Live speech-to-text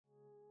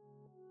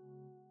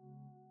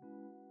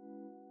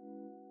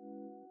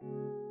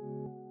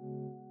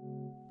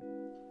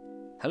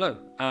Hello,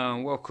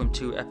 and welcome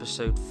to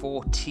episode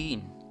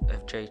 14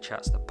 of J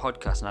Chats, the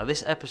podcast. Now,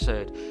 this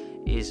episode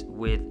is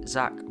with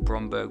Zach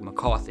Bromberg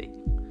McCarthy.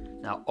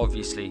 Now,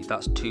 obviously,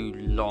 that's too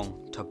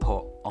long to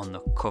put on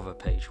the cover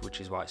page,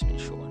 which is why it's been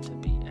shortened to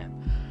BM.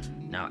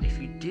 Now,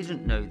 if you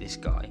didn't know this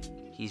guy,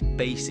 he's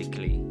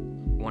basically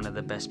one of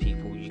the best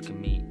people you can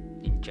meet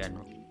in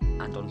general.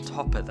 And on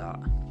top of that,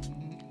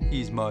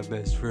 he's my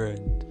best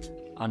friend.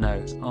 I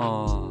know.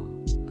 Oh.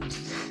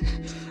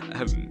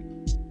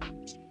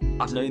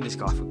 I've known this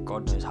guy for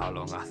God knows how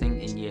long. I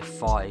think in year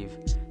 5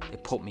 they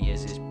put me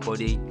as his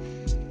buddy.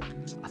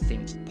 I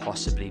think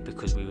possibly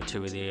because we were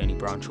two of the only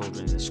brown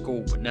children in the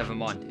school, but never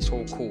mind, it's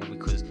all cool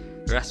because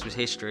the rest was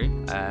history.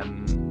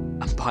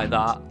 And by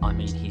that I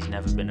mean he's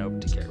never been able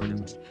to get rid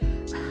of me.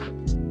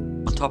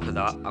 On top of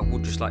that, I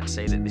would just like to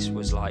say that this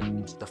was like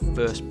the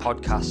first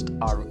podcast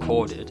I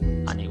recorded,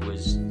 and it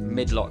was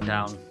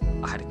mid-lockdown.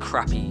 I had a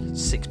crappy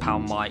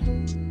 £6 mic.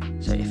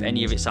 So if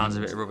any of it sounds a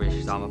bit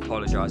rubbish, I'm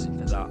apologising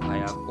for that. I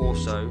have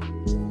also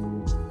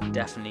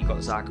definitely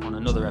got Zach on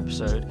another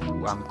episode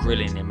where I'm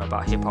grilling him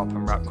about hip-hop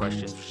and rap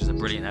questions, which is a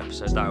brilliant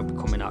episode that will be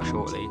coming out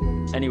shortly.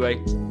 Anyway,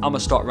 I'm going to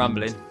start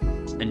rambling.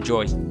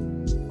 Enjoy. Now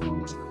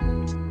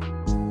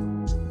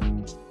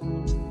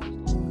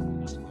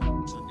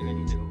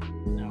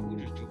we'll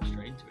just jump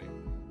straight into it.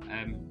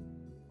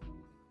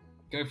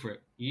 Go for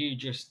it. You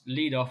just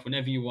lead off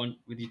whenever you want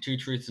with your 2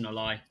 truths and a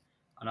lie,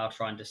 and I'll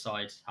try and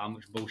decide how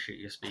much bullshit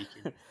you're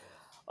speaking.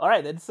 All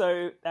right, then.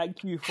 So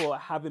thank you for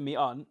having me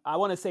on. I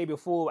want to say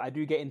before I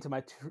do get into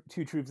my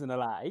 2 truths and a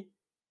lie,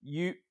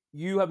 you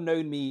have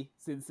known me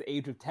since the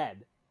age of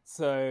 10.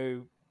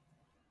 So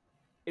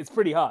it's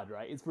pretty hard,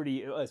 right? It's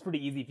pretty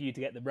easy for you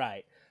to get them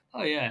right.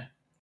 Oh, yeah.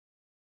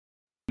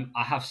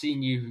 I have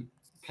seen you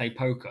play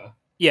poker.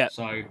 Yeah.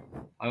 So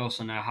I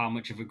also know how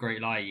much of a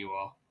great liar you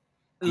are.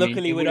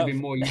 Luckily, it would we're have not.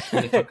 been more useful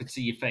if I could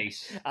see your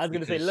face. I was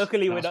going to say,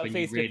 luckily, we're not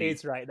face to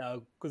face right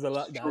now because of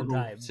lockdown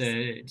times.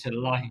 To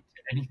lie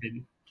to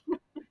anything.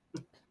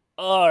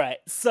 All right,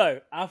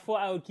 so I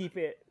thought I would keep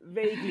it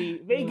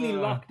vaguely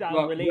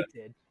lockdown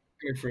related.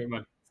 Go for it,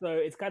 man. So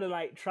it's kind of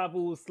like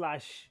travel /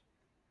 Okay.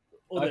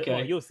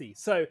 Well, you'll see.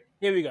 So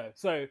here we go.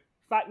 So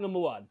fact number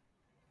 1,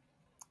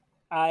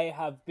 I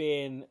have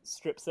been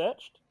strip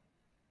searched.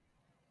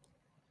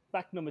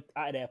 Fact number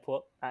at an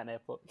airport.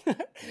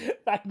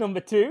 Fact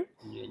number 2.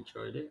 You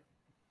enjoyed it.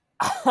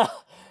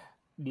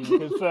 Neither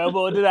confirm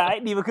or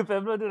deny.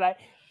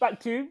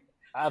 Fact 2.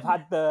 I've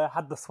had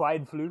the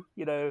swine flu.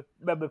 You know,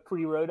 remember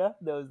pre-Rona?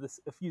 There was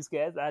a few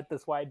scares. I had the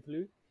swine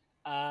flu.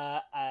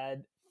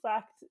 And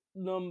fact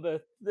number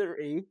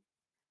 3.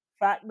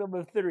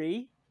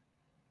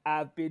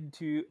 I've been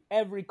to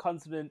every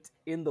continent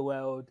in the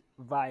world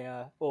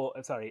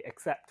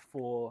except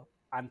for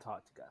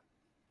Antarctica.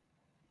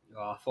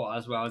 Oh, I thought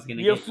as well I was going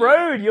to You're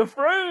thrown!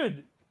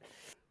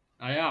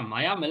 I am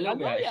a little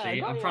bit,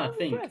 actually. I'm trying to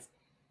think. Impressed.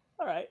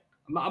 All right.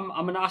 I'm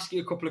going to ask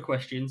you a couple of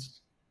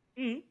questions.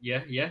 Mm.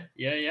 Yeah.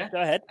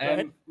 Go ahead.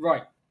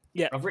 Right.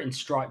 Yeah. I've written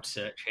striped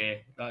search here.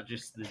 That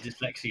just the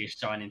dyslexia is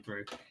shining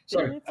through.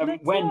 So,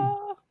 when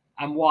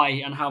and why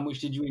and how much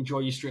did you enjoy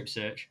your strip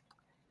search?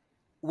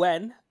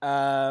 When?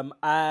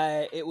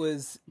 It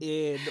was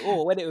in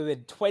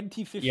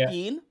 2015.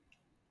 Yeah.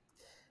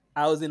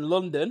 I was in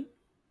London.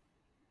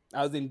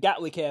 I was in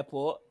Gatwick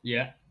Airport.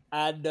 Yeah.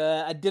 And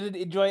I didn't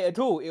enjoy it at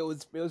all. It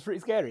was pretty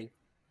scary.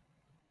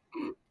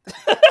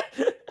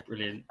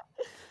 Brilliant.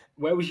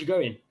 Where was you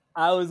going?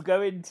 I was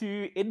going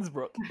to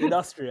Innsbruck in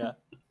Austria.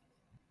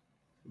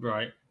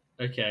 Right.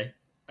 Okay.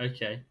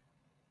 Yeah.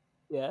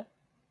 Right.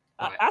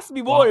 Ask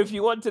me more if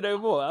you want to know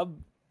more.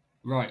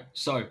 Right.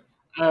 So,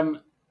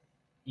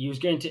 you was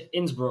going to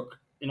Innsbruck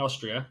in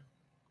Austria.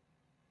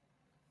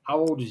 How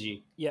old was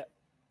you? Yeah.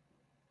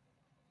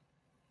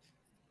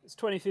 It's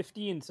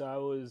 2015, so I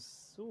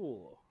was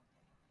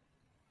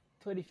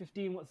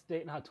 2015. What's the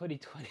date now?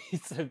 2020.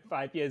 So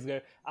 5 years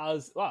ago. I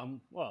was a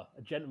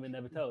gentleman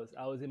never tells.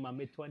 I was in my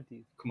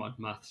mid-20s. Come on,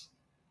 maths.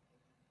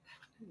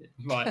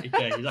 Right,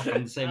 okay, he's like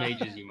I'm the same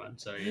age as you, man.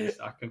 So yes,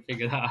 I can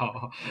figure that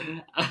out.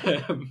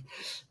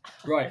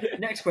 Right,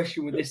 next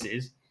question with this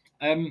is,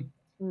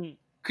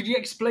 could you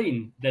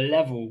explain the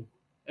level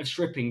of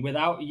stripping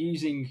without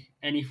using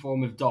any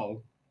form of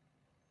doll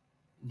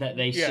that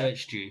they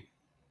searched you?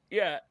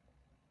 Yeah.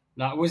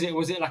 Like, was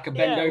it like a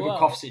bend over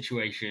cough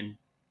situation,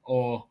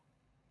 or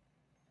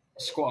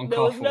squat and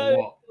cough, or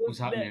what was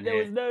happening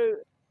here?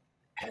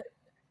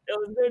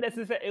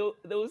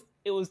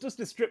 It was just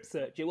a strip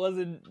search.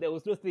 There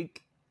was nothing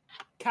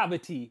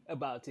cavity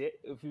about it,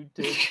 if you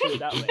to put it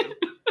that way.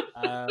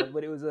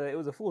 But it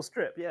was a full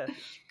strip, yeah.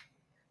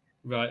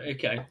 Right,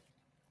 okay.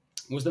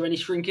 Was there any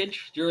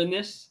shrinkage during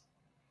this?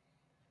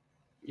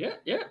 Yeah,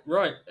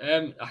 right.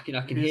 I can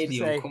hear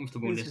the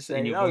uncomfortableness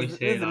in your voice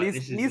here.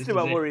 Least of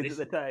my worries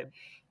at the time.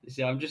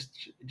 See, I'm just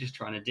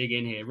trying to dig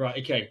in here.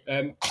 Right, okay.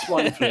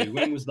 Swine flu.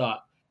 When was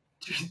that?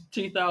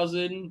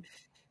 2000.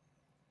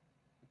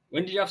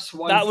 When did you have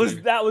swine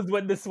flu? That was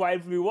when the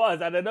swine flu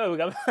was. I don't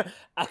know.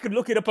 I could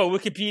look it up on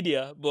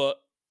Wikipedia,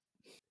 but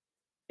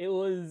It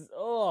was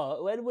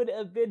when would it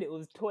have been? It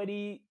was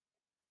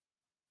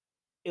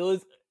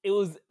it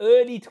was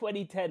early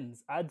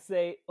 2010s. I'd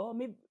say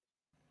maybe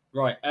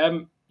Right.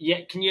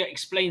 Yeah. Can you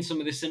explain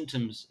some of the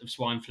symptoms of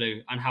swine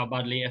flu and how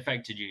badly it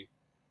affected you?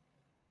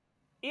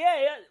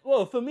 yeah.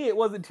 Well, for me, it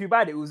wasn't too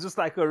bad. It was just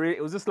like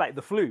it was just like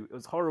the flu. It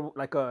was horrible,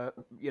 like a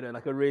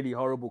like a really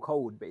horrible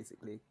cold,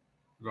 basically.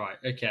 Right.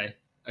 Okay.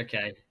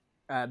 Okay.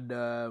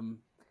 And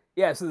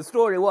yeah, so the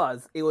story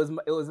was it was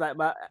like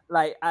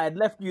I had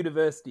left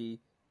university,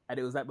 and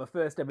it was like my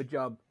first ever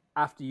job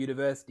after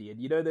university.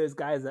 And you know those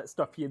guys that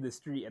stop you in the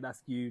street and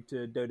ask you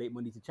to donate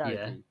money to charity.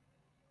 Yeah.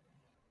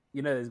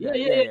 You know those Yeah. guys.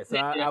 Yeah. Yeah. So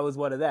I was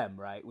one of them,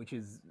 right? Which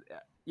is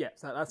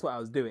so that's what I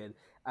was doing.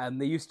 And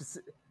they used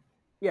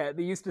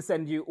to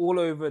send you all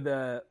over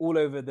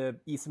the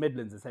East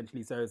Midlands,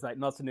 essentially. So it's like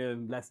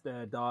Nottingham,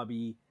 Leicester,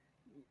 Derby,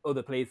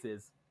 other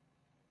places.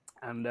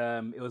 And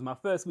it was my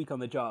first week on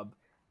the job.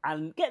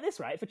 And get this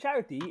right, for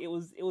charity, it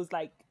was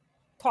like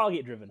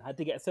target driven. I had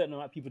to get a certain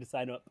amount of people to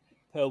sign up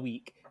per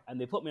week, and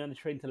they put me on the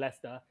train to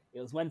Leicester.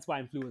 It was when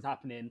swine flu was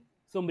happening.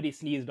 Somebody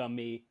sneezed on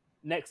me.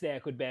 Next day, I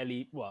could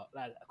barely move.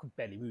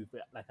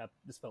 But like I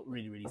just felt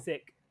really, really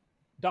sick.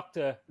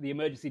 The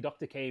emergency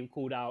doctor came,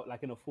 called out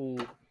like in a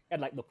had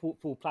like the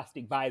full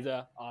plastic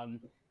visor on,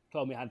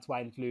 told me I had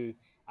swine flu,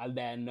 and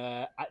then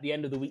at the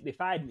end of the week they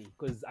fired me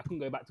because I couldn't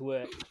go back to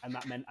work, and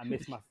that meant I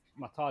missed my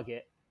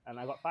target and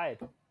I got fired.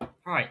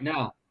 Right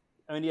now.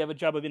 Only ever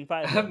job I've been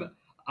fired.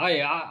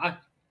 I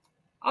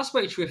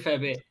spoke to you a fair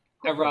bit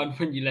around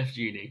when you left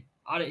uni.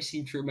 I don't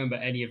seem to remember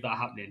any of that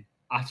happening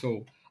at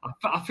all.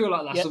 I feel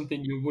like that's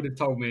something you would have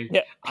told me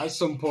at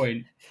some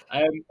point.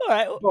 All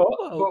right,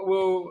 but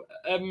we'll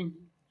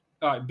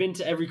all right. Been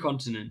to every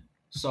continent,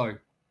 so I'm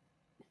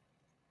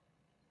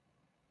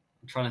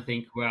trying to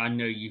think where I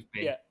know you've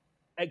been. Yeah,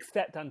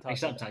 except Antarctica.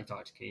 Except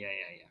Antarctica. Yeah.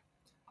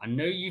 I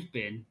know you've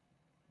been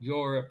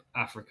Europe,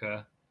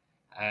 Africa,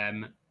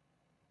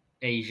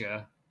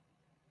 Asia.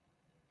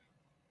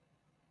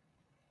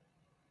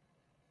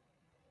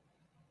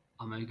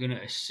 I'm going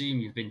to assume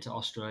you've been to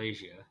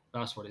Australasia.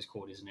 That's what it's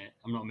called, isn't it?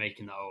 I'm not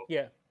making that up.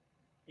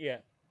 Yeah.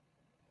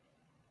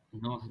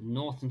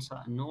 North and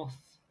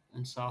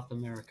South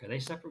America. Are they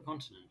separate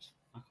continents?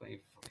 I can't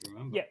even fucking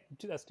remember. Yeah,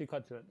 that's two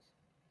continents.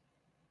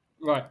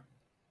 Right.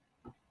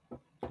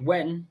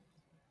 When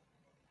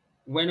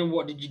and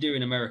what did you do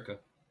in America?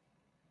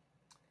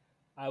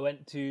 I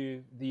went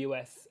to the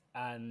US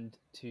and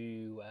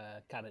to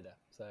Canada.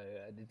 So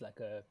I did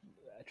I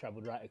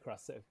traveled right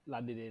across. So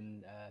landed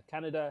in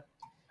Canada,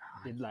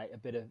 did like a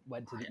bit of,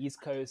 went to the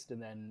East Coast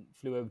and then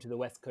flew over to the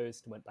West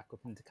Coast, went back up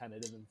into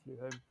Canada, and then flew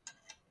home.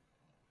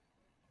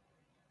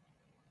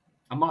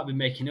 I might be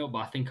making it up, but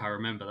I think I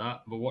remember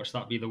that. But watch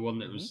that be the one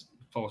that was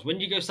false. When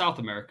did you go South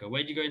America?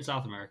 Where did you go in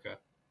South America?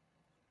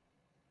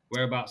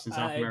 Whereabouts in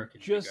South America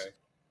did you go?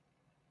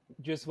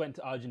 Just went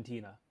to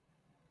Argentina.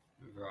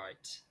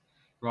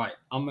 Right.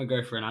 I'm going to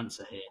go for an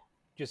answer here.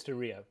 Just to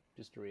Rio.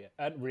 To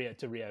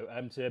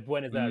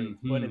Buenos Aires.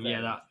 Buenos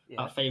Aires.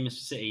 That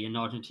famous city in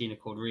Argentina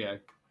called Rio.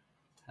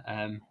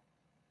 Buenos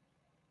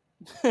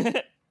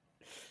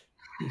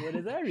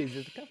Aires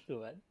is the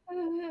capital,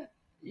 man.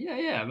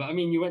 Yeah, but I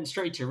mean, you went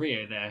straight to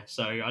Rio there,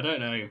 so I don't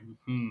know.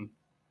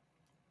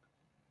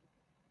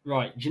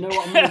 Right, do you know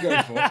what I'm going to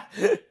go for?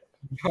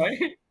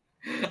 Right,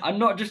 and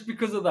not just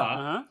because of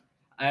that.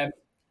 I'm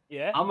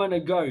going to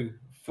go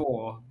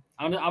for.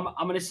 I'm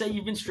going to say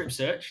you've been strip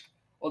searched,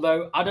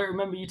 although I don't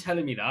remember you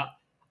telling me that,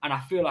 and I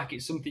feel like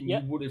it's something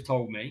you would have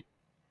told me.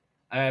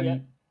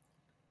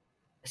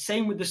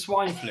 Same with the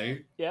swine flu.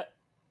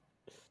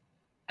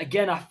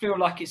 Again, I feel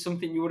like it's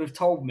something you would have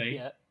told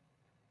me.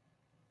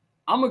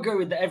 I'm going to go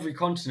with the every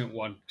continent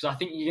one, because I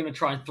think you're going to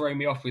try and throw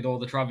me off with all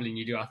the travelling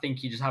you do. I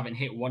think you just haven't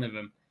hit one of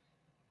them.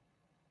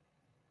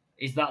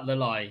 Is that the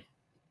lie?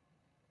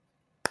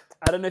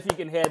 I don't know if you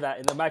can hear that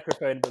in the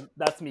microphone, but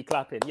that's me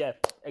clapping. Yeah,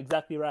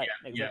 exactly right.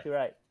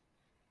 Right.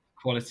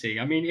 Quality.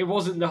 I mean, it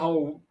wasn't the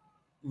whole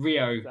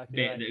Rio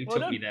bit that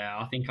took me there.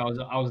 I think I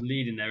was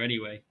leading there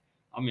anyway.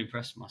 I'm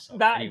impressed with myself.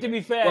 To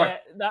be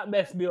fair, that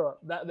messed me up.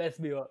 Do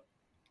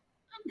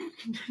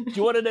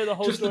you want to know the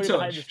whole story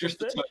behind this?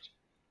 Just a touch.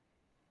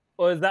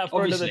 Or is that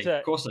for another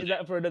time? Is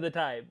that for another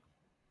time?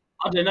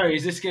 I don't know.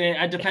 Is this gonna?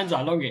 It depends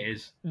how long it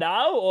is.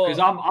 Now, or because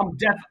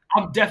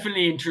I'm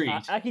definitely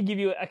intrigued. I can give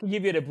you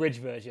an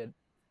abridged version.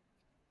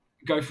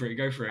 Go for it.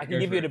 I can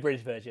give you an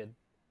abridged version.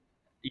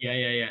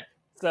 Yeah.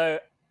 So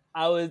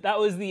that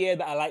was the year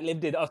that I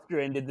lived in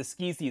Austria and did the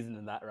ski season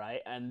and that,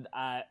 right? And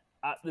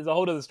there's a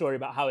whole other story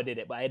about how I did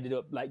it, but I ended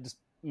up just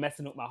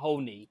messing up my whole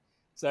knee.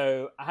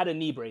 So I had a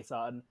knee brace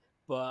on,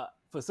 but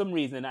for some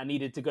reason I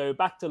needed to go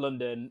back to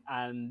London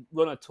and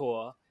run a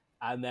tour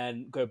and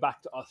then go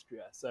back to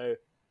Austria. So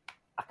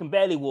I can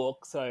barely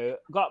walk, so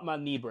got my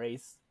knee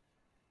brace,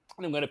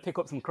 and I'm going to pick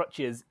up some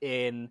crutches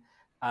in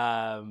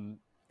London.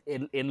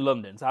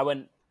 So I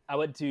went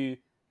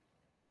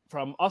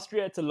from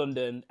Austria to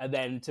London and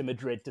then to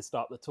Madrid to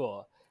start the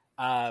tour.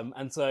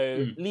 And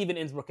so leaving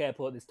Innsbruck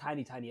Airport, this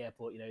tiny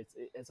airport,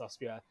 it's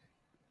Austria,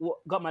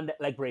 got my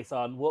leg brace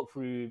on, walked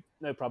through,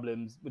 no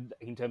problems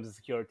in terms of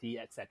security,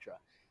 etc.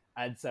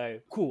 And so,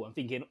 cool. I'm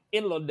thinking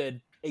in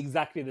London,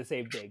 exactly the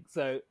same thing.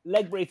 So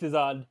leg braces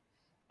on,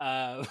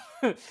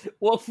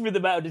 walk through the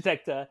metal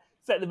detector,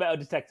 set the metal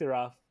detector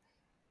off,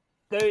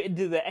 go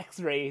into the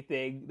X-ray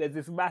thing. There's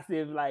this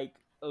massive like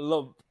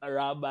lump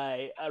around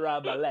my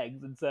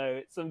legs, and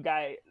so some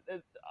guy.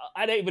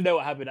 I don't even know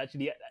what happened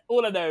actually.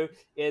 All I know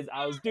is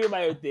I was doing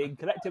my own thing,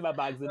 collecting my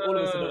bags, and all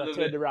of a sudden I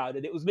turned around,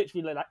 and it was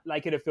literally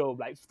like in a film.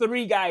 Like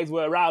 3 guys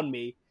were around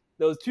me.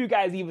 There was 2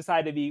 guys either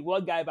side of me,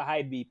 1 guy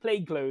behind me,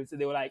 plain clothes, and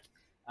they were like,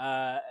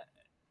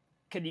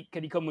 "Can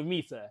you come with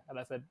me, sir?" And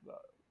I said,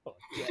 "Oh,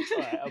 yeah, all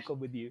right, I'll come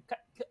with you."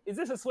 Is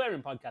this a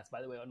swearing podcast,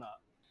 by the way, or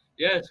not?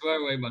 Yeah, swear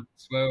away, man.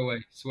 Swear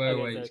away. Swear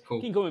away. It's cool.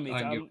 Can you come with me?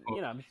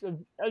 So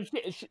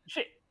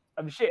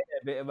I'm shit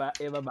a bit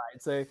in my mind.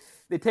 So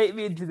they take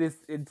me into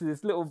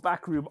this little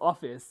back room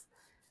office,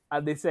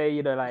 and they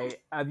say,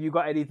 like, have you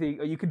got anything?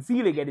 Are you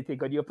concealing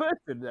anything on your person?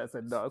 And I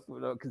said, no,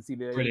 we're not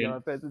concealing anything on my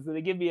person. So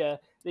they give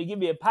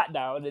me a pat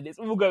down, and it's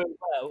all going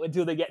well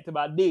until they get to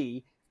my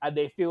knee, and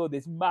they feel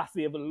this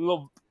massive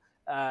lump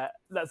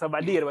that's on my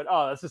knee. And I went,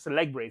 oh, that's just a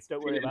leg brace.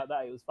 Don't worry about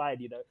that. It was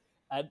fine,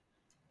 And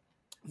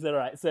so, all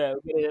right,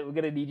 so we're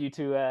gonna need you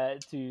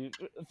to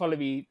follow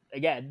me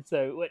again.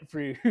 So went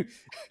through,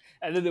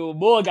 and then there were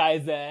more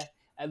guys there,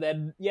 and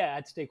then I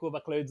had to take all my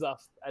clothes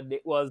off, and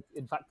it was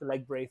in fact a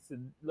leg brace,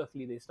 and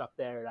luckily they stopped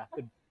there, and I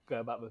could go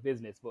about my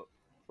business. But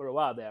for a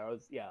while there, I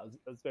was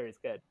very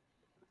scared.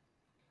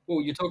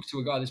 Well, you're talking to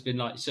a guy that's been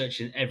like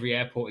searching every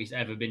airport he's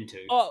ever been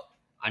to, Oh,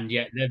 and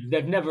yet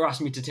they've never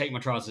asked me to take my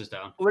trousers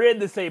down. We're in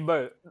the same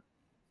boat.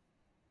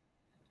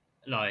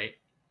 Like.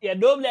 Yeah,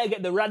 normally I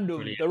get the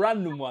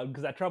random one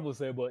because I travel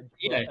so much.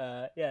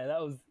 But,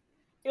 it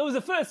was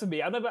a first for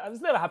me.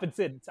 It's never happened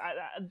since.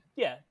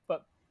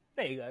 But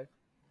there you go.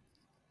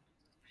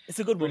 It's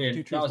a good one.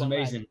 That was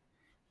amazing.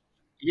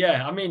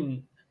 Yeah, I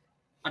mean,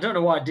 I don't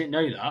know why I didn't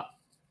know that.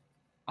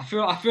 I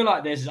feel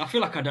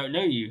like I don't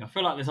know you. I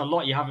feel like there's a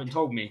lot you haven't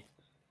told me.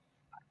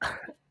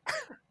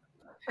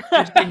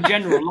 Just in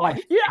general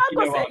life. Yeah,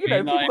 people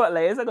got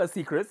layers. I got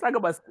secrets. I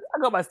got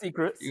my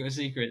secrets. You got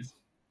secrets.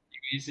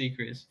 Your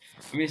secrets.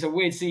 I mean, it's a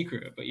weird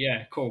secret, but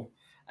yeah, cool.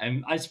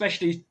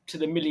 Especially to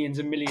the millions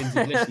and millions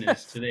of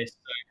listeners to this,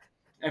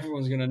 so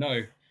everyone's gonna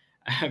know.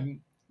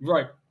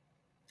 Right.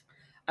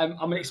 I'm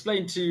gonna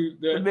explain to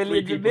the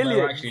 3 people that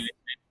are actually listening.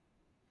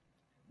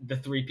 The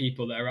 3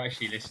 people that are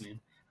actually listening,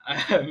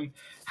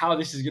 how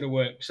this is gonna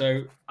work.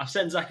 So I've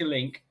sent Zach a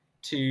link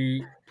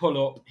to pull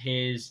up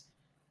his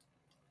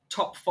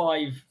top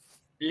 5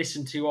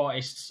 listened to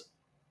artists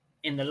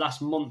in the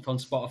last month on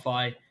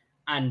Spotify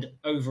and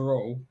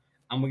overall.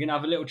 And we're going to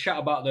have a little chat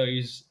about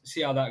those,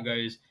 see how that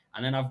goes.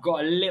 And then I've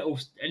got a little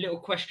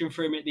question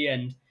for him at the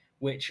end,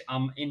 which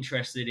I'm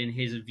interested in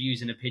his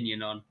views and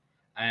opinion on.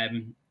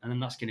 And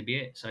then that's going to be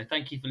it. So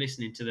thank you for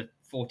listening to the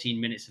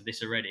 14 minutes of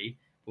this already.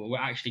 But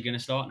we're actually going to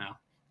start now.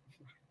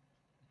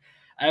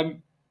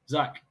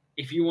 Zach,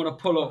 if you want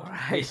to pull up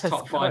this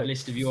top 5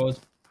 list of yours.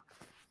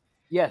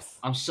 Yes.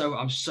 I'm so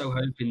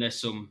hoping there's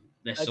some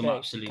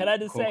absolute. Can I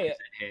just say it?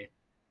 Here.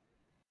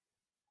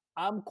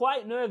 I'm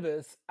quite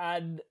nervous,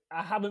 and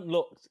I haven't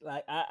looked.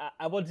 Like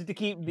I wanted to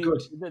keep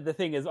the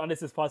thing as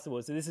honest as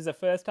possible. So this is the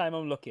first time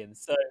I'm looking.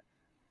 So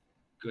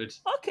good.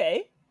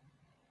 Okay.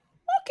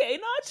 No,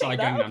 I'll take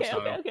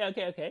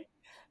that.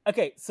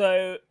 Okay.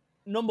 So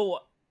number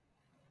 1.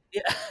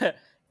 Yeah,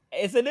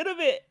 it's a little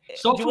bit.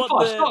 Start from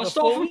 5.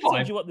 Start from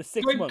 5. Do you want the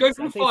 6 months? Go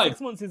from 5.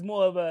 6 months is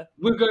more of a.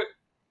 We'll go.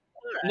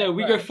 No,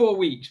 we go 4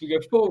 weeks. We go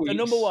 4 weeks. So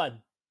number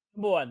one.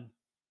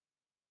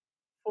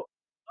 All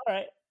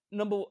right.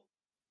 Number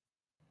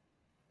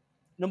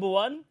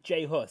 1,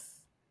 J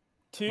Hus.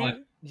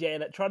 2, J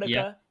Electronica.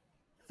 Yeah.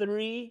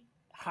 3,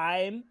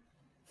 Haim.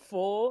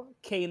 4,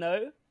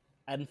 Kano.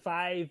 And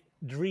 5,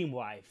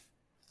 Dreamwife.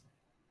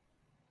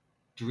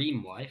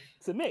 Dreamwife?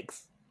 It's a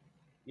mix.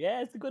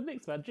 Yeah, it's a good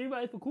mix, man.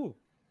 Dreamwife are cool.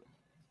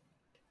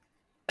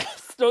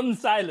 Stunned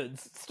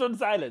silence.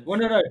 Well,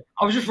 no.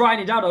 I was just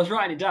writing it down.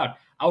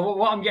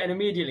 What I'm getting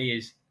immediately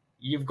is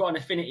you've got an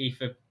affinity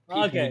for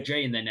people with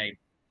J in their name.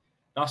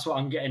 That's what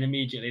I'm getting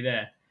immediately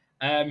there.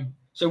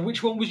 So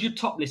which one was your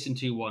top listened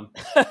to one?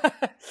 Yeah,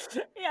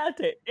 I'll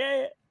take.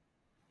 Yeah.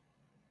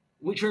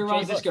 Which way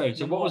around this go?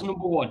 So what was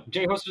number 1?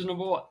 J Hus was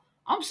number 1.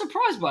 I'm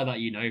surprised by that,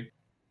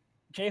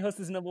 J Hus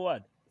is number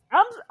 1.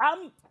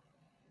 I'm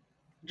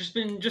just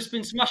been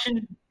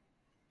smashing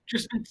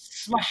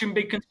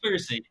Big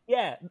Conspiracy.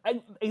 Yeah,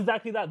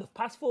 exactly that. The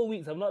past 4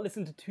 weeks, I've not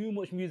listened to too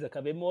much music.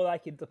 I've been more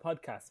like into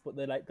podcasts, but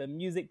the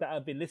music that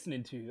I've been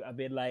listening to, I've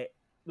been like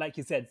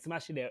you said,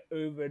 smashing it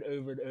over and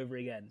over and over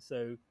again.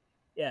 So,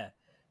 yeah.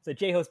 So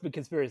J Hus Big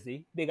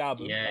Conspiracy, big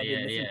album. I've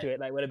been listening to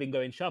it like when I've been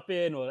going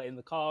shopping or in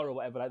the car or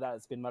whatever like that.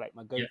 It's been my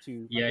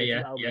go-to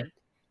album. Yeah.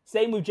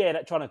 Same with J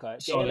Electronica.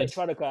 J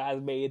Electronica has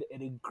made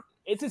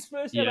it's his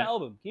first ever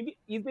album.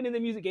 He's been in the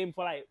music game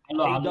for like. I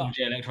love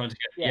J Electronica.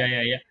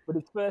 Yeah. But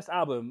his first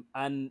album,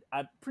 and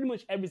pretty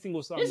much every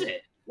single song. Is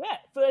it? Yeah,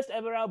 first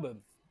ever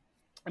album,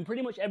 and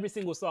pretty much every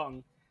single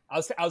song I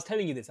was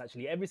telling you this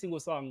actually. Every single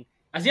song.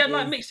 Has he had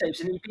like is-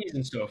 mixtapes and EPs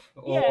and stuff?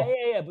 Or...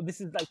 Yeah. But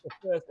this is like the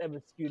first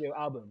ever studio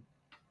album.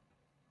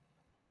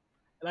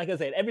 Like I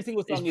said, every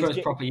single song It's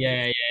first proper,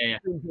 yeah.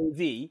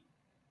 Jay-Z,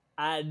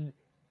 and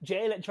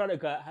Jay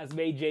Electronica has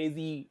made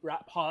Jay-Z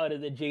rap harder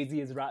than Jay-Z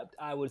has rapped,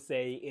 I would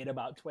say, in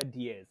about 20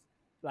 years.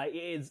 Like,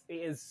 it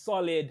is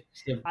solid.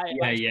 Yeah.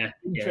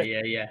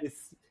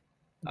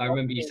 I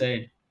remember you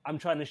saying. I'm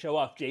trying to show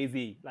off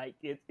Jay-Z. Like,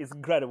 it's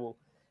incredible.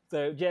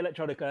 So, Jay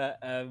Electronica,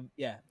 an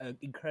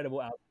incredible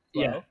album as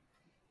well.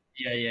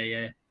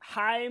 Yeah.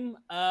 Haim,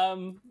 I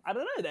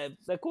don't know,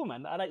 they're cool,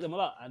 man. I like them a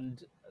lot.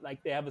 And,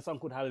 like, they have a song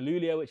called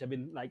Hallelujah, which I've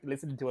been, like,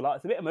 listening to a lot.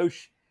 It's a bit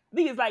emotional. I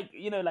think it's like,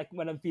 you know, like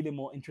when I'm feeling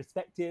more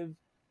introspective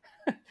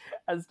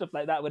and stuff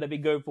like that, when I've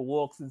been going for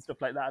walks and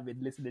stuff like that, I've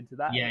been listening to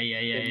that. Yeah.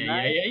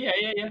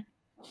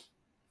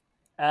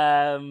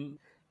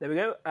 There we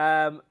go.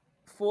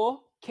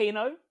 4,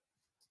 Kano,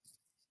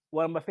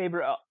 one of my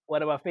favorite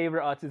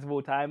artists of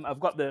all time.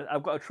 I've got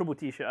a Trouble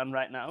t-shirt on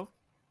right now.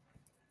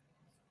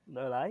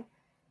 No lie.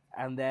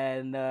 And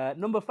then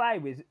number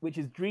 5 which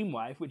is Dream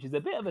Wife, which is a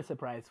bit of a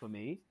surprise for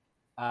me.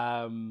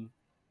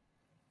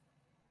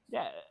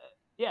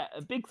 Yeah,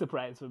 a big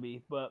surprise for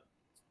me, but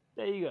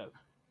there you go.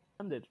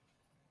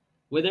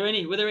 Were there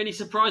any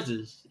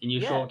surprises in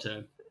your short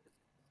term?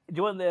 Do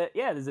you want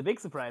there's a big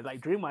surprise. Like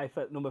Dream Wife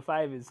at number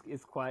 5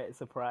 is quite a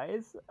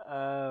surprise.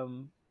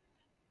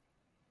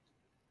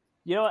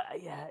 You know,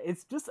 yeah,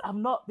 it's just I've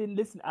not been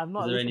listening. Is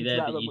there any there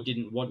that you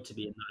didn't want to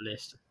be in that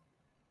list?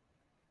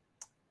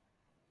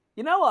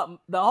 You know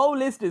what? The whole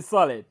list is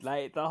solid.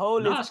 Like the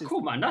whole list. That's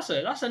cool, man. That's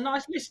a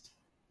nice list.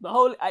 The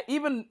whole,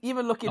 even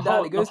looking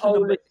down, it goes to the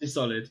list is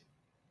solid.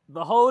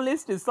 The whole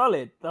list is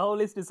solid.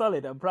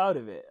 I'm proud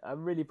of it.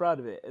 I'm really proud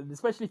of it, and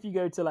especially if you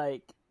go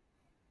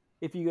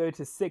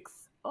to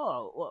 6.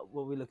 Oh,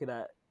 what are we looking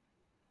at?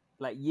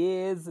 Like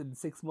years and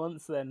 6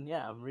 months. Then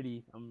yeah,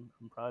 I'm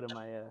proud of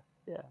my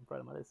I'm proud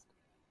of my list.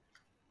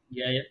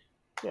 Yeah.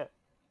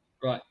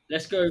 Right,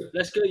 let's go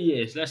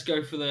years. Let's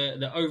go for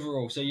the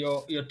overall. So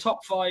your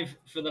top 5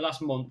 for the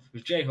last month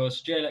was J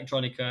Hus, Jay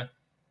Electronica,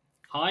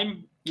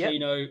 Haim,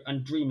 Kano,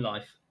 and Dream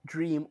Life.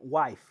 Dream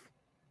Wife.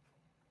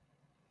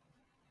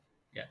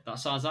 Yeah,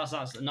 that's a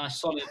nice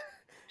solid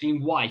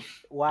Dream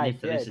Wife.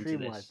 Wife, yeah,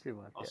 Dream Wife.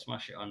 I'll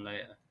smash it on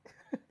later.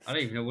 I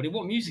don't even know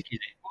what music is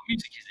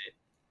it?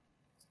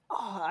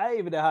 Oh, I don't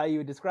even know how you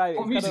would describe it.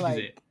 What music is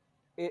it?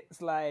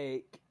 It's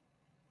like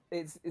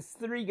it's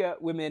 3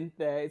 women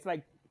there. It's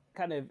like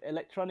kind of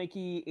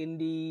electronic-y,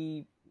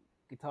 indie,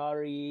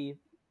 guitar-y.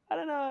 I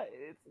don't know.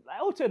 It's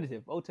like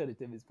alternative.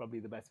 Alternative is probably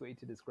the best way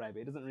to describe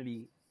it. It doesn't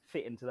really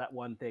fit into that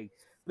one thing.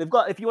 They've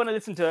got, if you want to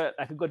listen to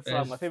like a good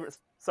song, my favorite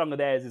song of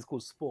theirs is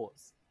called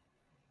Sports.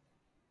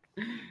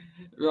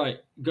 Right,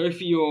 go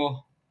for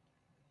your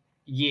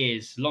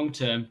years,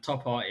 long-term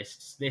top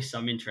artists. This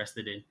I'm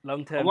interested in.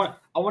 Long-term.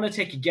 I want to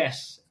take a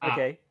guess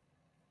at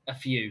a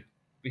few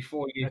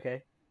before you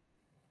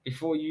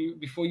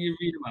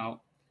read them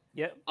out.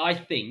 Yep. I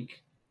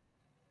think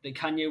that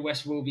Kanye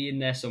West will be in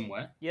there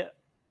somewhere. Yep.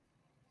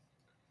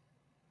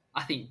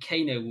 I think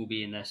Kano will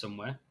be in there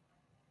somewhere.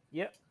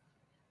 Yep.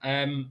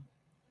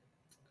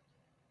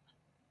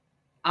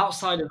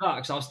 Outside of that,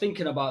 because I was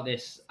thinking about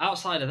this,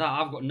 outside of that,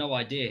 I've got no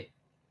idea.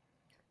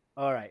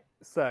 All right.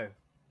 So,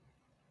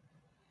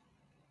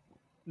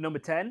 number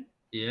 10.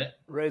 Yeah.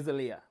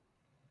 Rosalia.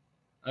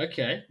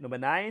 Okay. Number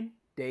 9,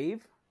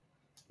 Dave.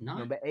 9.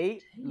 Number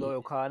 8, Dave.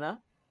 Loyal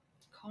Kana.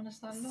 Kana's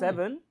that low.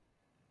 7,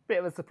 bit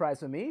of a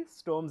surprise for me,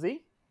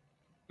 Stormzy.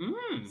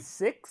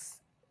 6,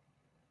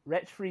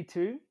 Wretch Free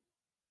 2.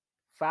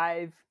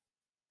 5,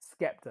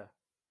 Skepta.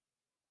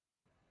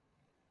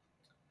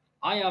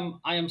 I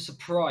am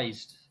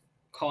surprised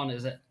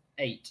Kana's at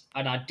 8,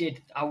 and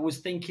I was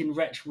thinking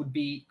Wretch would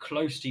be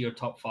close to your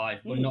top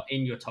 5, but not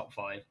in your top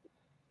 5.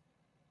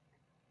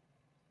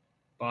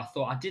 But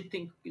I did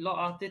think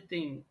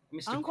Mr.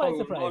 I'm Cole quite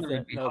surprised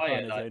would be that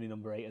higher. Kana's only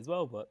number 8 as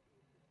well, but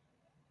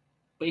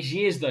it's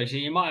years though, so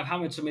you might have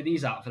hammered some of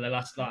these out for the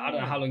last. I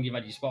don't know how long you've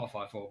had your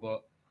Spotify for,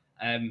 but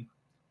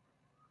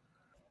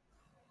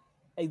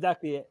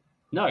exactly it.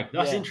 No,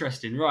 that's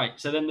interesting. Right,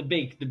 so then the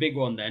big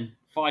one then,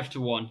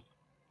 5-1.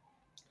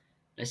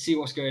 Let's see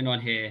what's going on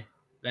here.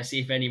 Let's see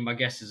if any of my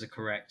guesses are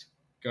correct.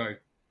 Go,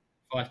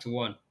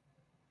 5-1.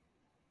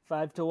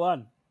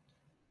 5-1.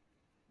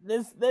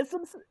 There's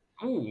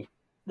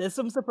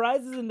some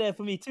surprises in there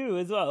for me too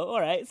as well.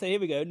 All right, so here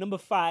we go. Number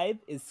 5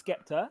 is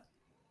Skepta.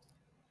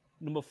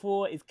 Number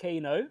 4 is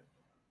Kano.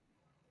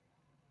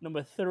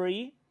 Number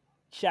 3,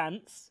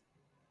 Chance.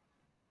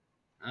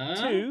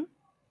 2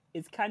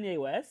 is Kanye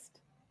West.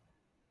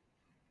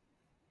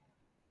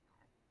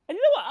 And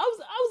you know what? I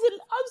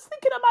was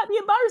thinking I might be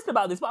embarrassed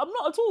about this, but I'm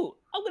not at all.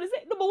 I'm gonna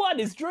say number 1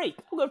 is Drake.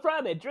 I'm gonna throw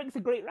it there. Drake's a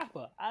great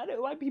rapper. I don't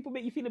know why people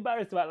make you feel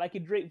embarrassed about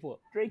liking Drake for.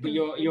 Drake. But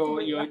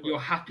you're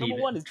happy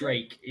that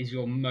Drake is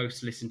your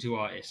most listened to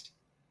artist.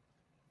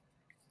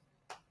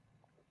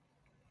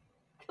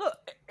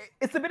 Look,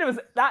 it's a bit of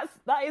that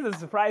is a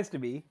surprise to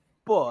me,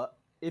 but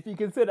if you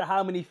consider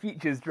how many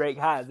features Drake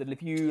has, and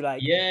if you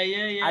like, Yeah.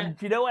 and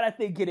do you know what I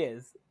think it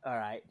is? All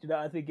right, do you know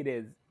what I think it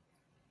is?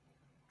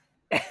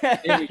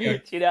 Here we go.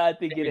 Do you know what I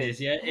think Here it is?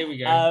 Yeah, here we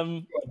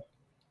go.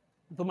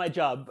 For my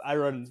job, I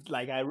run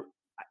here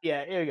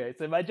we go.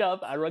 So my job,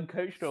 I run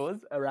coach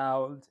tours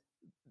around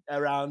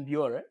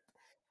Europe.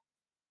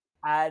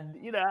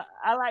 And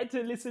I like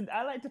to listen.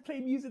 I like to play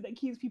music that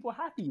keeps people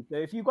happy. So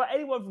if you've got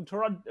anyone from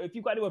Toronto, if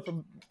you've got anyone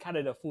from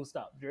Canada, full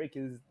stop, Drake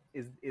is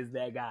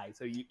their guy.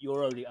 So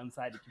you're already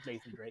unsigned if you play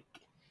some Drake.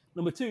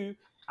 Number two,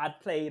 I'd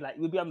play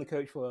we'd be on the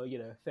coach for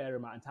a fair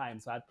amount of time.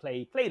 So I'd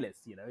play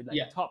playlists,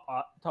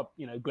 top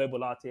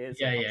global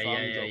artists,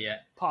 Yeah.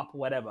 pop,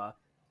 whatever.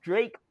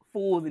 Drake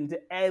falls into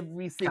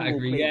every single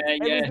Category. playlist.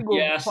 Every single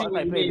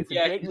Spotify playlist.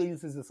 Yeah. Drake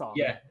releases a song.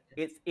 Yeah.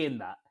 It's in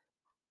that.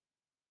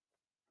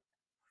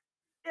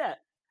 Yeah.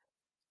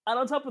 And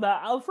on top of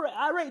that,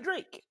 I rate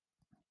Drake.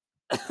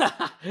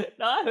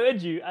 No, I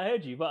heard you.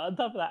 But on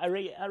top of that, I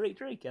rate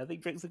Drake. I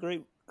think Drake's a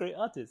great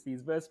artist.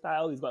 He's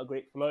versatile. He's got a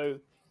great flow.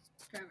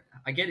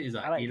 I get it,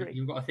 Zach. Like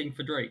you've got a thing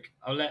for Drake.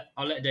 I'll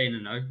let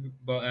Dana know,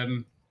 but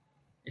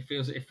it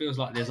feels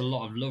like there's a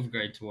lot of love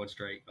going towards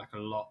Drake, like a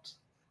lot.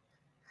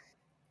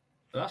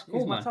 But that's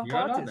cool, man. You're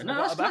artist. No,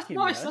 that's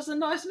nice. That's a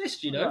nice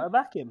list, Gotta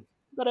back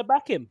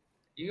him.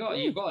 You got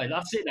it.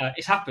 That's it. Now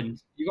it's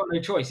happened. You got no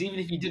choice. Even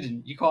if you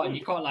didn't, you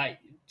can't like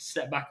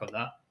step back on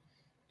that.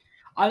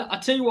 I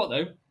tell you what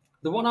though,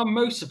 the one I'm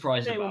most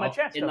surprised about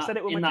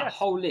in that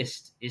whole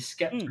list is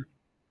Skepta.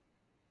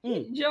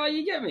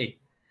 You get me?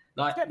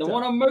 Like Skepta. The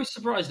one I'm most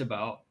surprised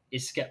about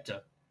is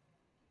Skepta.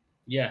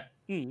 Yeah.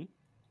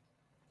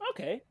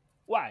 Okay.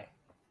 Why?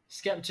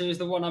 Skepta is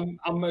the one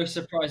I'm most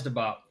surprised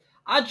about.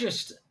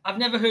 I've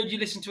never heard you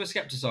listen to a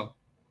Skepta song.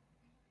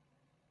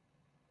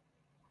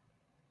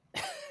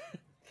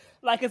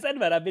 Like I said,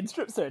 man, I've been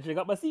strip searching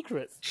up my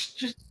secrets.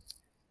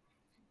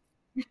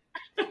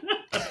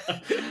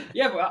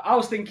 Yeah, but I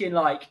was thinking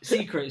like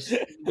secrets,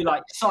 be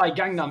like Psy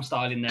Gangnam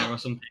Style in there or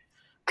something.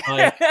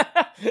 Like,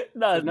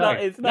 no, it's not.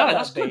 It's not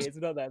that bait. It's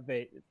not that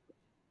bait.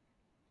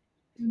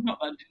 Not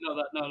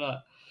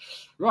that.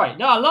 Right.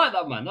 No, I like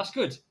that, man. That's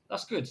good.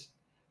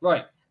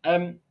 Right.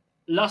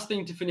 Last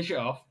thing to finish it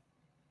off.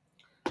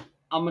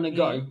 I'm gonna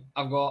go.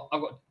 I've got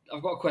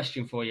a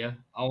question for you.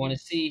 I want to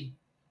see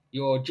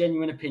your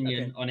genuine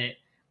opinion on it,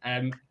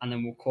 and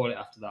then we'll call it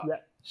after that. Yeah.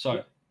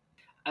 So,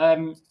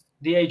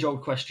 the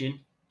age-old question: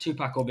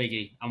 Tupac or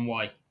Biggie, and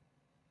why?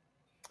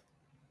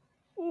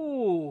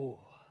 Ooh,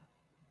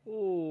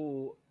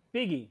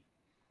 Biggie.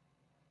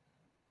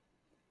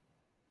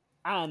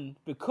 And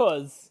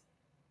because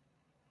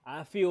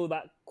I feel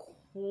that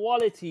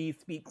quality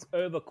speaks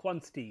over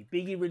quantity.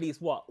 Biggie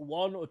released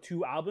 1 or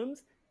 2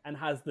 albums and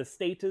has the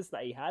status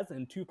that he has,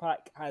 and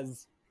Tupac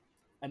has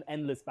an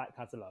endless back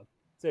catalogue.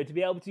 So to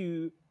be able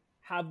to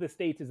have the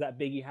status that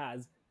Biggie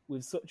has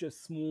with such a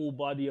small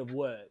body of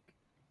work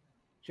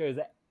shows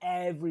that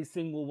every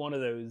single one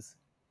of those,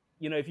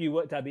 if you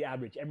worked out the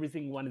average, every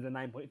single one is a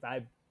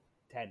 9.5,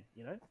 10,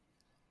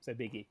 So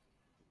Biggie.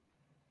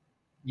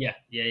 Yeah.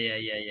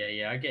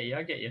 I get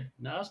you.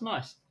 No, that's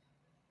nice.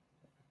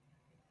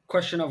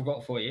 Question I've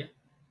got for you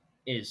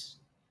is,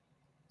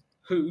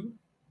 who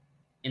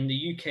in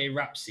the UK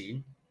rap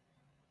scene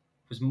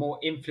was more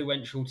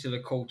influential to the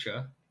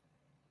culture,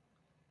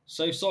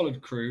 So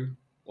Solid Crew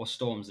or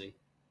Stormzy?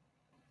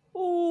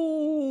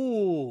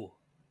 Ooh,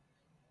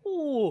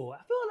 I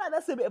feel like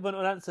that's a bit of an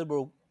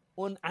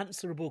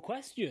unanswerable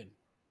question,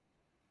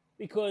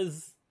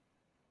 because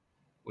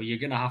you're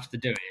gonna have to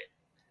do it.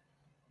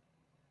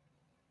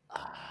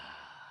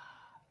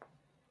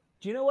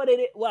 Do you know what it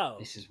is? Well,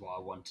 this is what I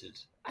wanted.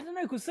 I don't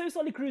know, because So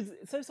Solid Crew is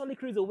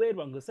a weird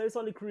one, because So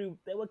Solid Crew,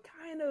 they were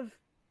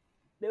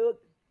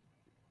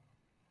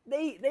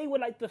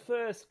like the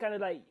first kind of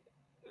like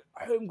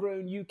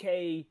homegrown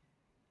UK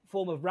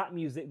form of rap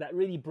music that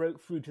really broke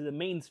through to the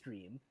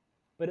mainstream.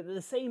 But at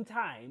the same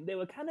time, they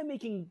were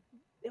making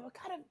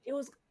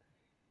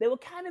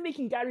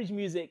garage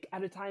music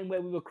at a time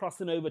where we were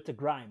crossing over to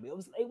grime.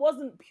 It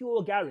wasn't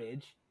pure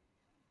garage,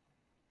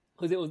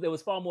 because there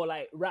was far more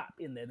like rap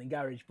in there than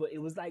garage, but it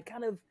was like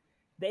kind of,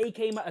 they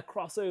came at a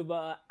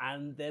crossover,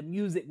 and their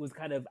music was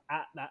kind of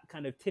at that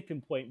kind of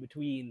tipping point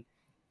between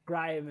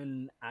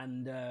grime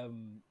and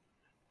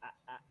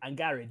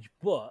garage.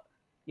 But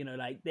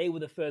they were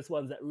the first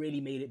ones that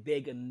really made it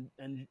big and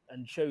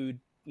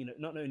showed,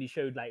 not only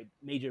showed like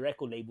major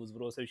record labels,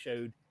 but also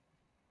showed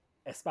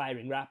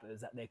aspiring rappers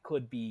that there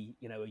could be,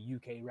 a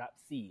UK rap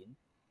scene.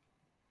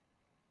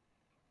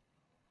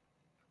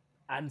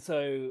 And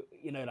so,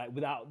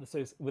 without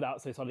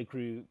So Solid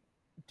Crew,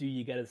 do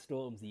you get a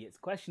Stormzy? It's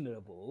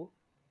questionable.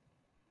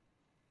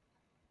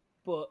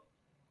 But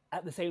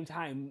at the same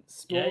time,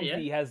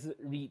 Stormzy has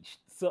reached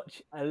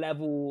such a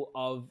level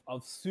of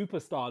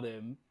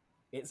superstardom.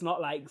 It's not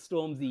like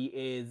Stormzy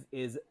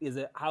is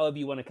a, however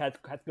you want to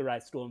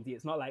categorize Stormzy.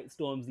 It's not like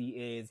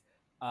Stormzy is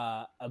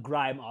a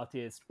grime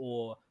artist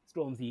or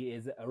Stormzy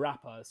is a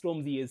rapper.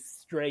 Stormzy is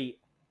straight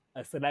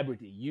a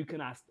celebrity. You can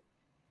ask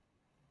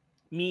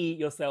me,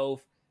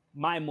 yourself,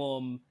 my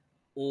mom,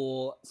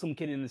 or some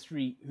kid in the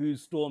street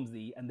who's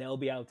Stormzy, and they'll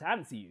be able to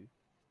answer you.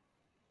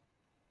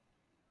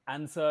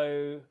 And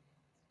so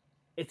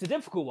it's a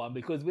difficult one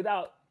because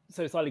without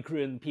So Solid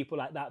Crew and people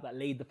like that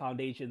laid the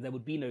foundations, there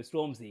would be no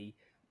Stormzy.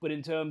 But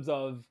in terms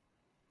of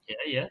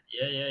the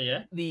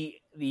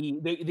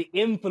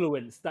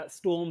influence that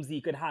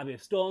Stormzy could have,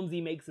 if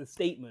Stormzy makes a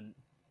statement,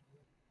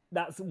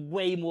 that's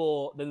way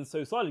more than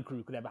So Solid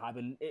Crew could ever have.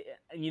 And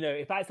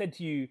if I said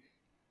to you,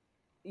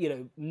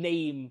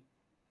 name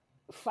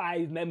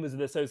 5 members of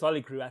the So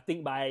Solid Crew, I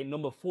think by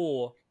number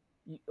 4,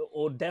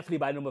 or definitely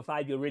by number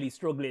 5, you're really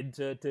struggling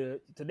to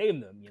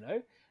name them.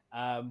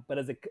 But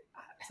as a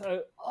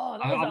I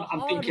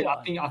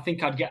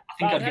think I'd get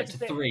to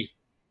 3.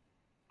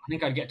 I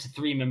think I'd get to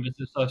 3 members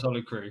of So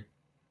Solid Crew.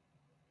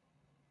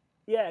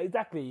 Yeah,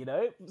 exactly.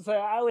 So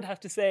I would have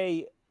to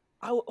say,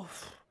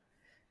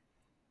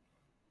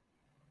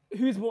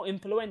 who's more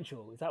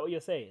influential? Is that what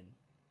you're saying?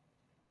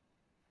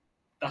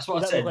 That's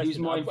what I said. Who's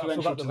more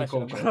influential to the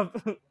culture?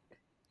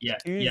 Yeah.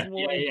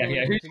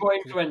 Who's more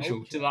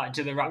influential to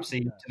the rap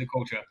scene, to the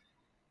culture?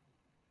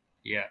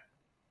 Yeah.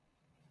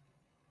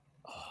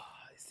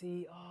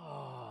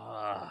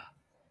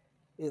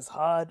 It's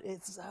hard.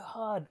 It's so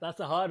hard.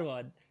 That's a hard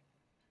one.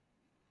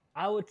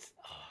 I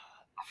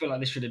feel like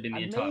this should have been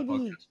the entire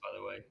podcast, by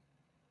the way.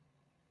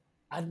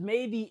 I'd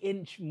maybe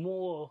inch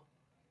more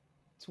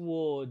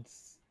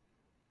towards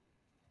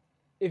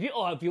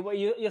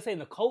you're saying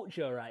the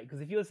culture, right? Because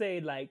if you're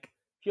saying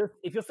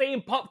if you're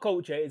saying pop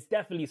culture, it's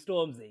definitely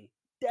Stormzy,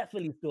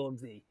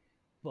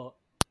 but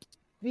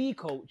the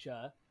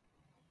culture.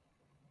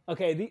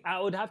 Okay, I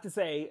would have to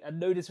say, and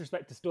no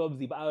disrespect to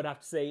Stormzy, but I would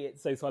have to say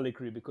it's So Solid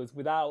Crew, because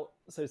without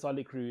So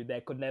Solid Crew,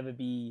 there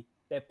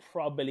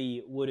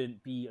probably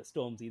wouldn't be a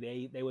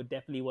Stormzy. They were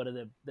definitely one of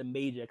the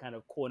major kind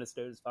of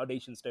cornerstones,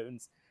 foundation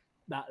stones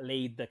that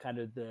laid the kind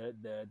of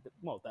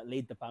that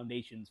laid the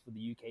foundations for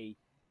the UK,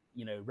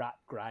 rap,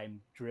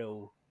 grime,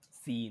 drill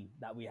scene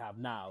that we have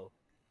now.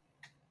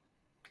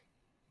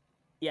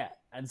 Yeah,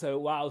 and so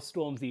while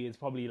Stormzy is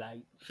probably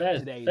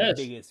today the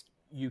biggest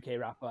UK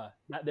rapper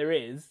that there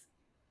is,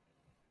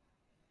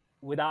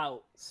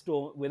 without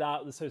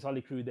the So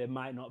Solid Crew, there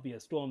might not be a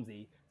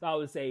Stormzy. So I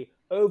would say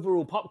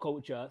overall pop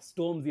culture,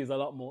 Stormzy is a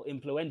lot more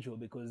influential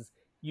because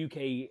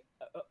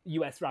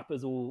US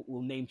rappers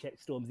will name check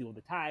Stormzy all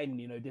the time.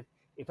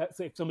 If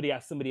somebody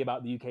asks somebody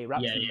about the UK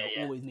rap scene,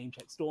 they'll always name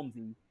check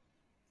Stormzy.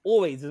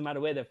 Always, doesn't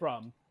matter where they're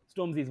from.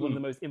 Stormzy is one of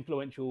the most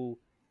influential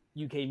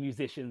UK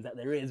musicians that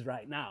there is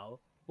right now.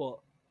 But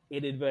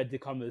in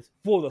inverted commas,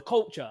 for the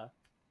culture,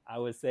 I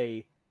would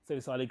say So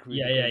Solid Crew.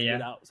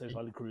 Without So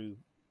Solid Crew,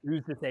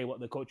 who's to say what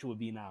the culture would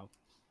be now?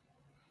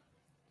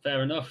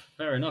 Fair enough.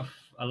 I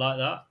like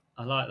that.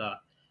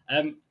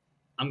 I'm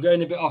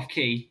going a bit off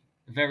key.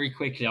 Very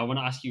quickly, I want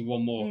to ask you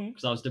one more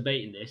because I was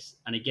debating this,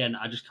 and again,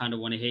 I just kind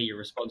of want to hear your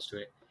response to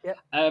it.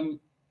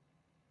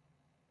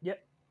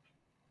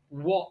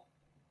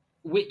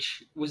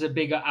 Which was a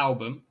bigger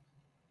album,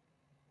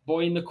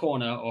 Boy in the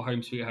Corner or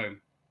Home Sweet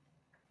Home?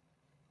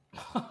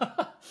 You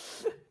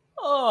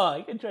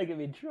can try to get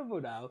me in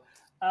trouble now.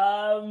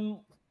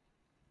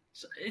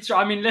 It's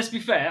right. I mean, let's be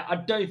fair. I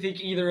don't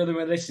think either of them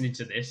are listening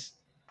to this.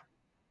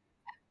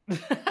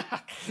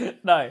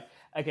 No.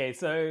 Okay.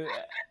 So,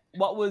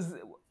 what was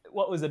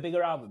a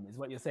bigger album? Is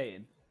what you're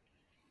saying?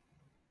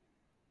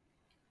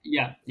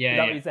 Yeah. Is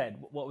that what you said?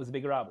 What was a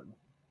bigger album?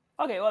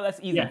 Okay. Well, that's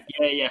easy.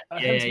 Yeah.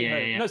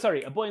 No,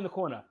 sorry. A Boy in the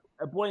Corner.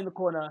 A Boy in the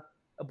Corner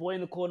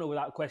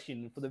without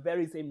question, for the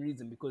very same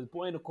reason, because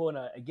Boy in the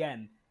Corner,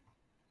 again,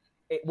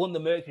 it won the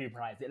Mercury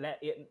Prize. It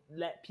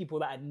let people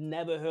that had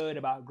never heard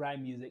about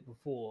grime music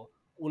before,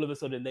 all of a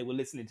sudden they were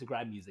listening to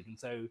grime music. And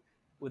so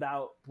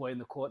without Boy in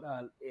the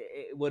Corner,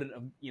 it wouldn't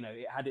have,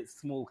 it had its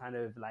small kind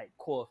of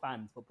core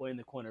fans, but Boy in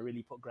the Corner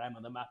really put grime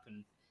on the map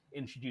and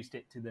introduced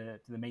it to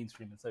the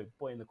mainstream. And so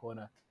Boy in the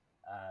Corner,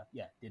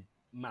 did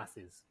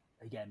masses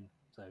again.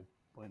 So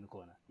Boy in the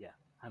Corner,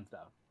 hands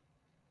down.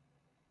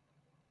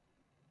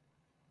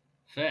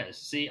 Fair.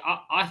 See,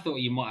 I thought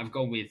you might have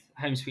gone with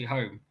Home Sweet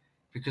Home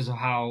because of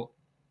how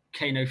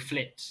Kano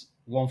flipped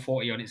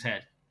 140 on its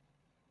head.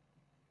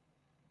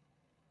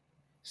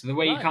 So the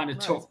way he kind of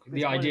took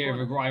the idea of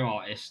a grime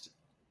artist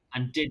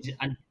and did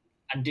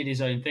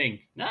his own thing.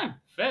 No,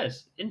 fair.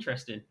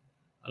 Interesting.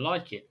 I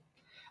like it.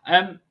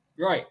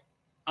 Right.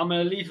 I'm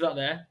going to leave that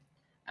there.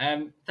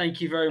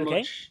 Thank you very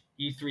much,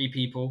 you 3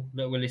 people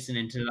that were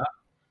listening to that.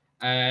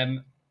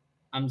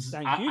 I'm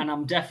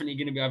definitely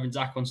going to be having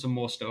Zach on some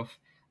more stuff.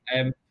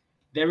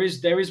 There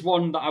is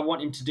one that I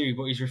want him to do,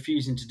 but he's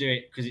refusing to do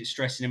it because it's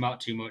stressing him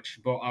out too much.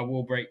 But I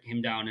will break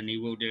him down, and he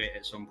will do it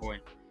at some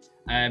point.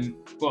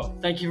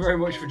 But thank you very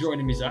much for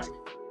joining me, Zach.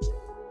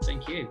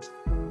 Thank you.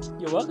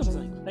 You're welcome,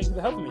 Zach. Thank you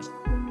for helping me.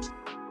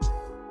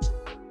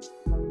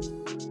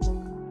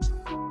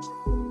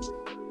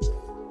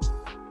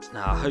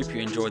 Now, I hope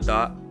you enjoyed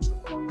that.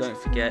 Don't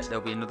forget,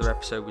 there'll be another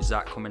episode with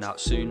Zach coming out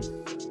soon.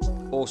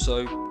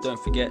 Also, don't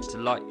forget to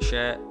like,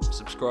 share,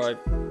 subscribe,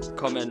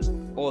 comment,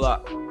 all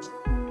that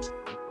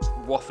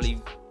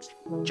waffly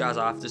jazz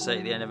I have to say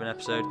at the end of an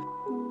episode.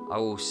 I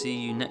will see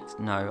you next.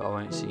 No, I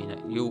won't see you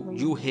next.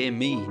 You'll hear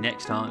me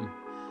next time.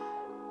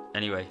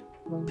 Anyway,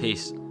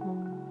 peace.